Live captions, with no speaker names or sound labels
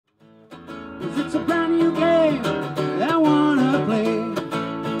'cause it's a brand new game I wanna play.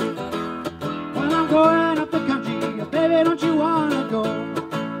 Well, I'm going up the country, baby, don't you wanna go?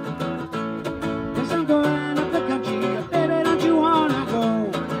 Yes, I'm going up the country, baby, don't you wanna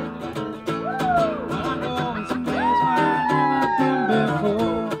go? Well, I'm going someplace where I've never been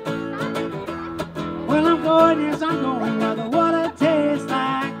before. Well, I'm going, yes, I'm going where the water tastes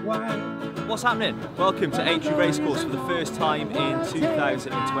like wine. What's happening? Welcome to Aintree Racecourse for the first time in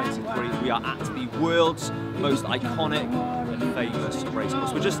 2023. We are at the world's most iconic and famous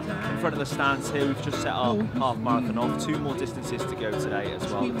racecourse. We're just in front of the stands here. We've just set our half marathon off. 2 more distances to go today as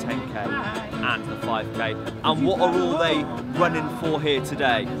well, the 10K and the 5K. And what are all they running for here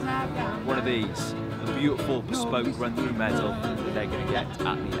today? One of these, a beautiful bespoke run-through medal that they're going to get at the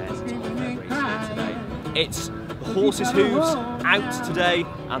end of their race here today. It's the horses' hooves out today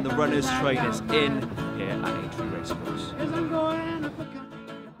and the runners' trainers in here at Aintree Racecourse.